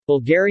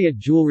Bulgaria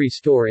jewelry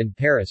store in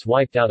Paris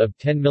wiped out of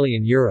 €10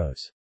 million.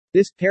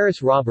 This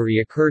Paris robbery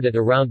occurred at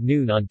around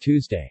noon on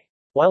Tuesday.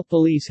 While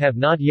police have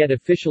not yet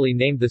officially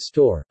named the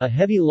store, a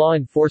heavy law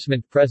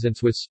enforcement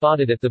presence was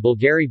spotted at the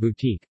Bulgari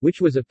boutique,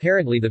 which was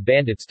apparently the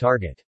bandits'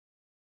 target.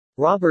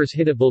 Robbers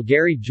hit a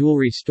Bulgari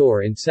jewelry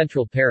store in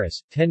central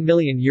Paris, €10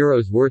 million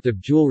worth of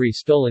jewelry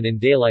stolen in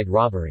daylight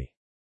robbery.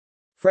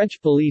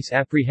 French police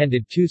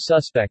apprehended 2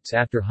 suspects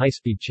after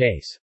high-speed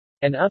chase.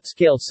 An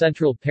upscale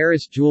central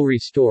Paris jewelry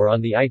store on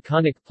the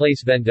iconic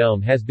Place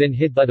Vendôme has been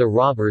hit by the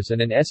robbers,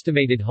 and an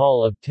estimated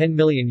haul of €10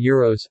 million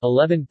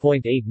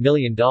 ($11.8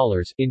 million)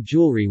 in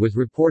jewelry was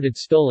reported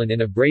stolen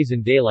in a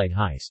brazen daylight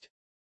heist.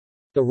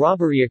 The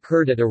robbery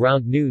occurred at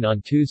around noon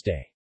on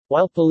Tuesday.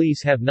 While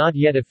police have not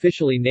yet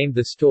officially named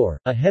the store,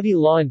 a heavy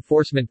law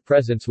enforcement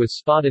presence was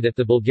spotted at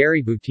the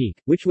Bulgari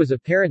boutique, which was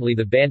apparently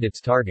the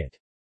bandits' target.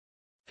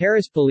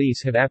 Paris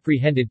police have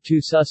apprehended 2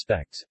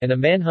 suspects, and a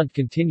manhunt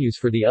continues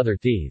for the other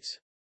thieves.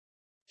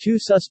 2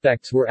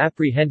 suspects were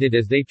apprehended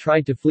as they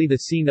tried to flee the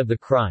scene of the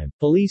crime,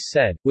 police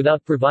said,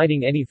 without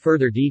providing any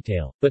further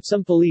detail, but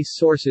some police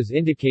sources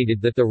indicated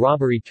that the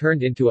robbery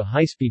turned into a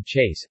high-speed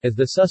chase, as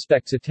the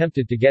suspects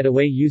attempted to get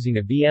away using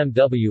a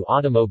BMW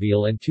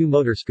automobile and 2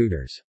 motor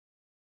scooters.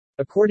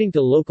 According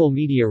to local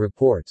media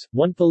reports,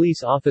 1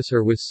 police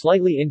officer was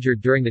slightly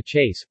injured during the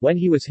chase, when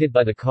he was hit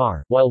by the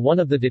car, while one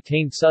of the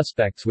detained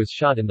suspects was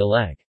shot in the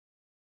leg.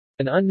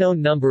 An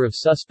unknown number of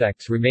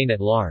suspects remain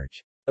at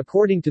large.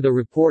 According to the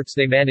reports,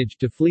 they managed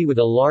to flee with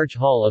a large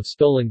haul of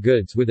stolen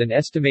goods with an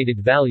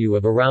estimated value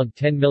of around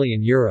 €10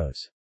 million.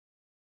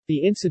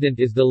 The incident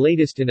is the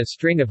latest in a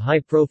string of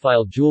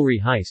high-profile jewelry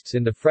heists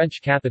in the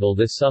French capital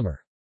this summer.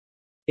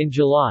 In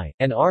July,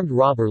 an armed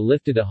robber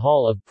lifted a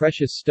haul of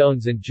precious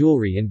stones and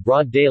jewelry in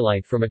broad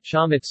daylight from a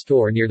Chaumet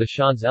store near the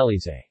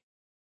Champs-Élysées.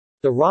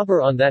 The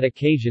robber on that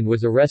occasion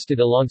was arrested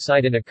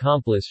alongside an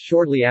accomplice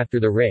shortly after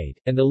the raid,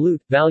 and the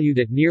loot, valued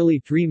at nearly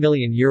 €3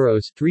 million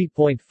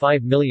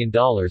 ($3.5 million),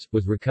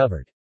 was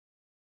recovered.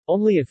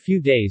 Only a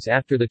few days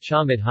after the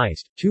Chaumet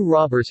heist, 2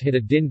 robbers hit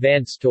a Din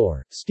Van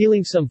store,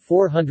 stealing some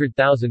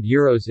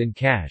 €400,000 in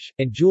cash,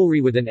 and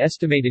jewelry with an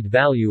estimated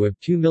value of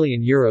 €2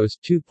 million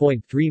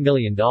 ($2.3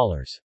 million).